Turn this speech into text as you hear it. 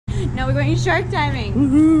Now we're going shark diving.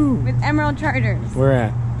 Woohoo! With Emerald Charters. Where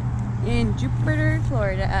at? In Jupiter,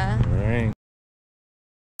 Florida. Alright.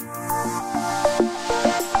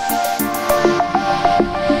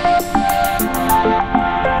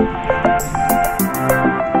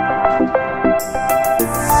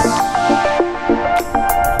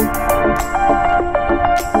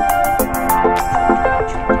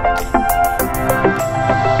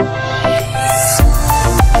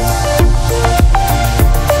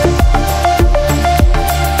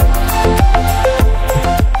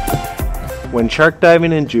 When shark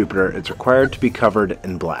diving in Jupiter, it's required to be covered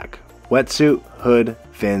in black. Wetsuit, hood,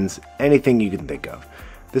 fins, anything you can think of.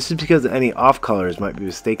 This is because any off colors might be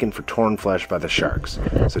mistaken for torn flesh by the sharks,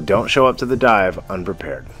 so don't show up to the dive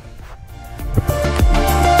unprepared.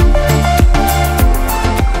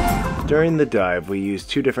 During the dive, we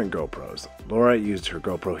used two different GoPros. Laura used her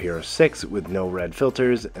GoPro Hero 6 with no red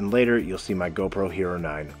filters, and later you'll see my GoPro Hero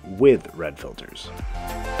 9 with red filters.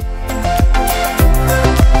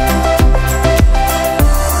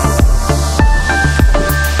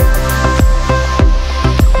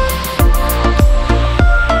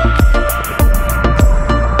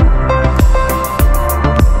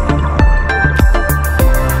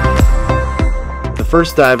 The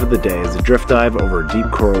first dive of the day is a drift dive over a deep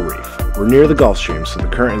coral reef. We're near the Gulf Stream, so the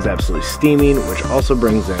current is absolutely steaming, which also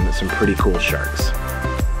brings in some pretty cool sharks.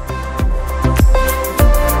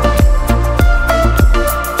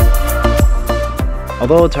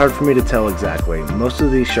 Although it's hard for me to tell exactly, most of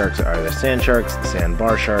these sharks are either sand sharks,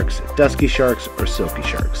 sandbar sharks, dusky sharks, or silky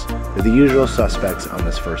sharks. They're the usual suspects on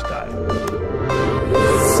this first dive.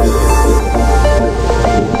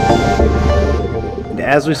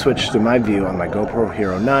 As we switch to my view on my GoPro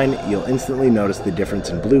Hero 9, you'll instantly notice the difference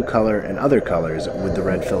in blue color and other colors with the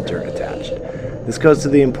red filter attached. This goes to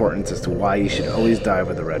the importance as to why you should always dive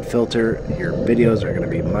with a red filter. Your videos are going to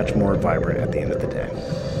be much more vibrant at the end of the day.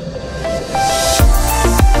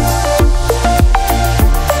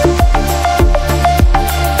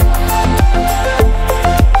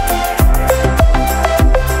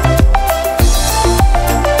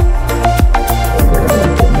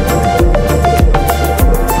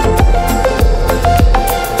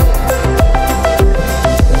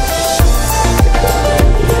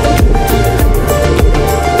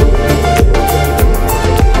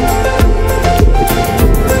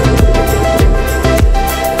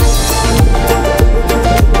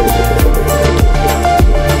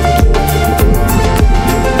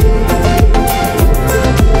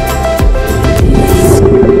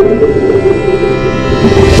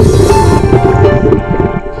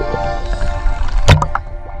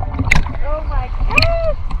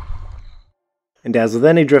 And as with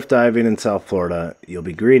any drift diving in South Florida, you'll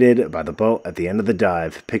be greeted by the boat at the end of the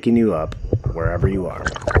dive, picking you up wherever you are.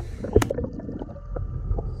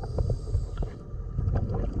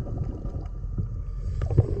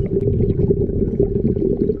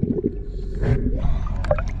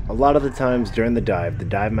 A lot of the times during the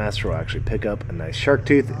dive master will actually pick up a nice shark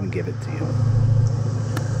tooth and give it to you.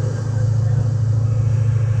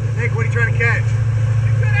 Nick, what are you trying to catch?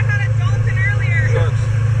 I said I had a dolphin earlier. Sharks.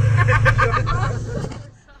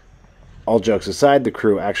 All jokes aside, the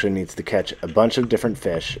crew actually needs to catch a bunch of different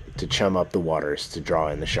fish to chum up the waters to draw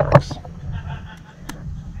in the sharks.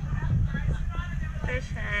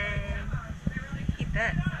 Fish head. Eat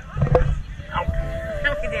that.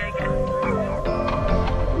 Okay, there we go.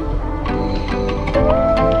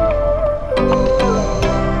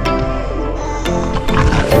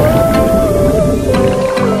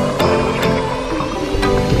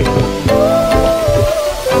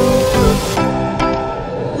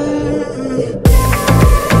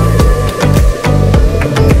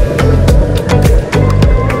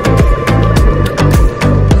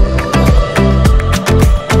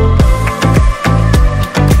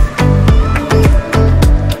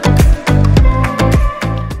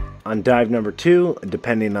 On dive number 2,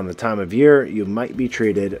 depending on the time of year, you might be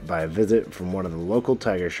treated by a visit from one of the local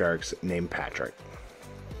tiger sharks named Patrick.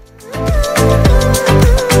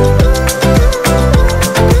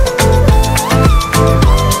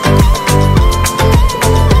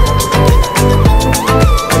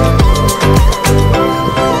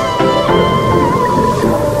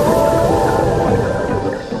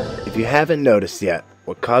 If you haven't noticed yet,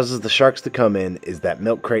 what causes the sharks to come in is that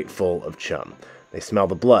milk crate full of chum. They smell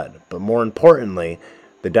the blood, but more importantly,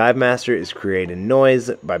 the dive master is creating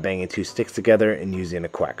noise by banging two sticks together and using a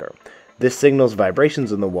quacker. This signals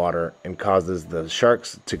vibrations in the water and causes the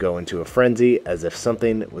sharks to go into a frenzy as if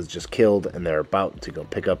something was just killed and they're about to go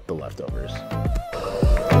pick up the leftovers.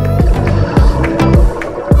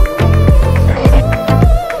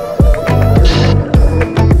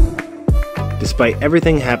 Despite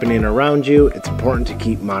everything happening around you, it's important to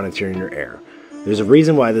keep monitoring your air. There's a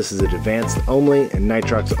reason why this is an advanced only and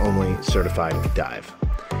nitrox only certified dive.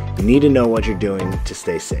 You need to know what you're doing to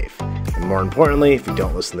stay safe. And more importantly, if you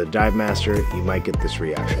don't listen to the dive master, you might get this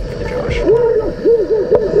reaction from Josh.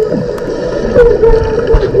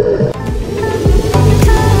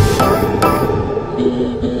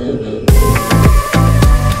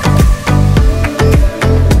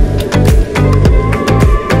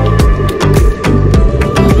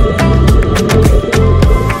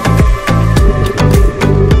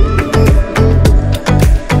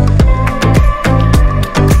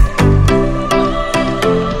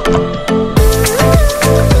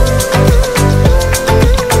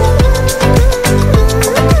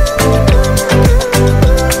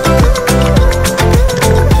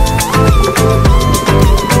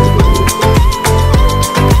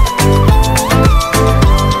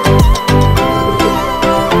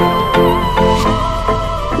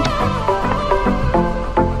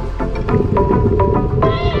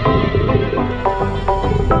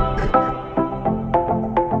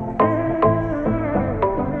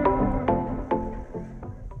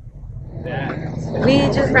 We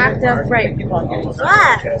just wrapped up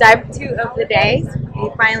dive 2 of the day. We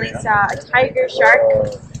finally saw a tiger shark.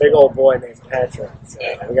 Big old boy named Patrick. So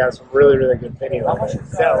we got some really good video on it.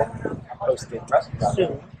 So posted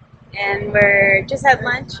soon. And we're just had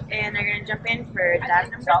lunch and are going to jump in for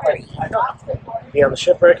dive number 3. Be on the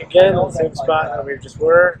shipwreck again, the same spot where we just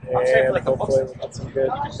were, and hopefully we'll get some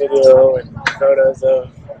good video and photos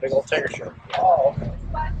of a big old tiger shark.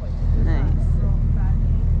 Nice.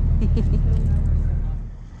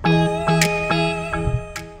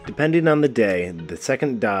 Depending on the day, the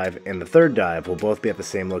second dive and the third dive will both be at the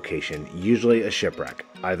same location, usually a shipwreck,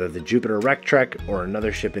 either the Jupiter wreck trek or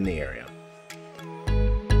another ship in the area.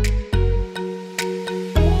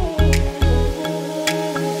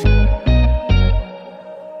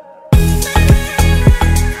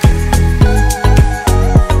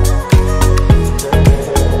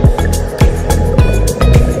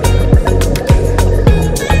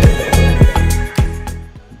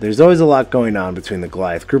 There's always a lot going on between the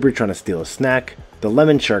Goliath grouper trying to steal a snack, the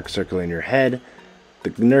lemon shark circling your head, the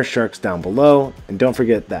nurse sharks down below, and don't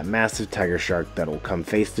forget that massive tiger shark that will come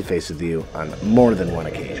face to face with you on more than one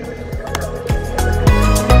occasion.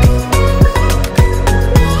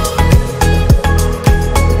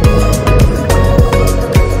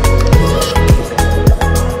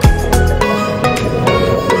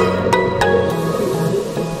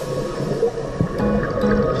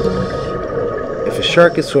 If a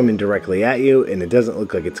shark is swimming directly at you and it doesn't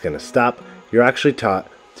look like it's going to stop, you're actually taught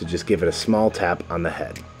to just give it a small tap on the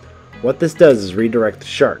head. What this does is redirect the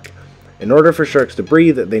shark. In order for sharks to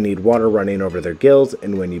breathe, they need water running over their gills,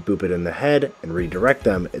 and when you boop it in the head and redirect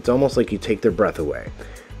them, it's almost like you take their breath away.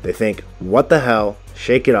 They think, what the hell,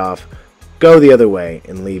 shake it off, go the other way,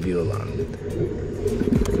 and leave you alone.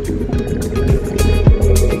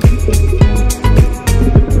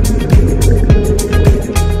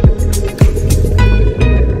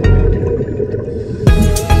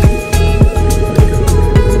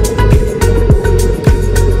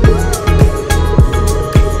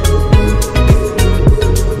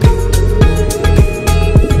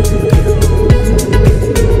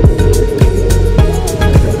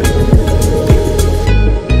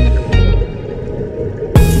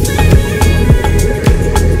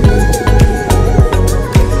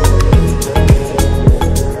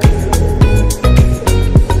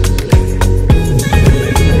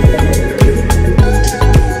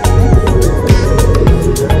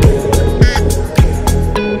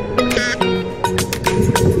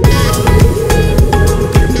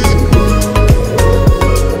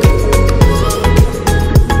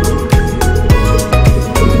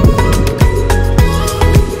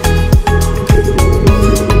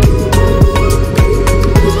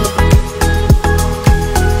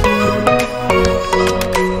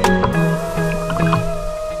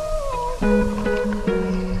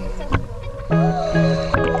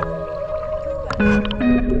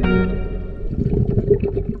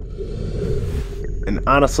 And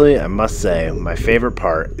honestly, I must say, my favorite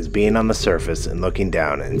part is being on the surface and looking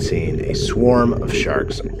down and seeing a swarm of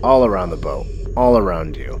sharks all around the boat, all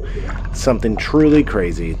around you. It's something truly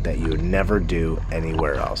crazy that you would never do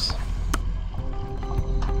anywhere else.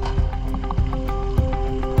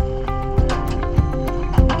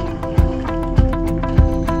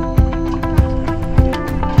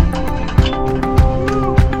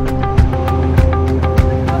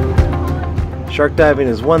 Shark diving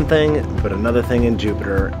is one thing, but another thing in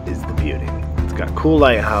Jupiter is the beauty. It's got cool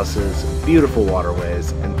lighthouses, beautiful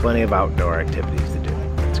waterways, and plenty of outdoor activities to do.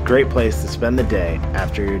 It's a great place to spend the day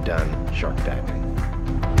after you're done shark diving.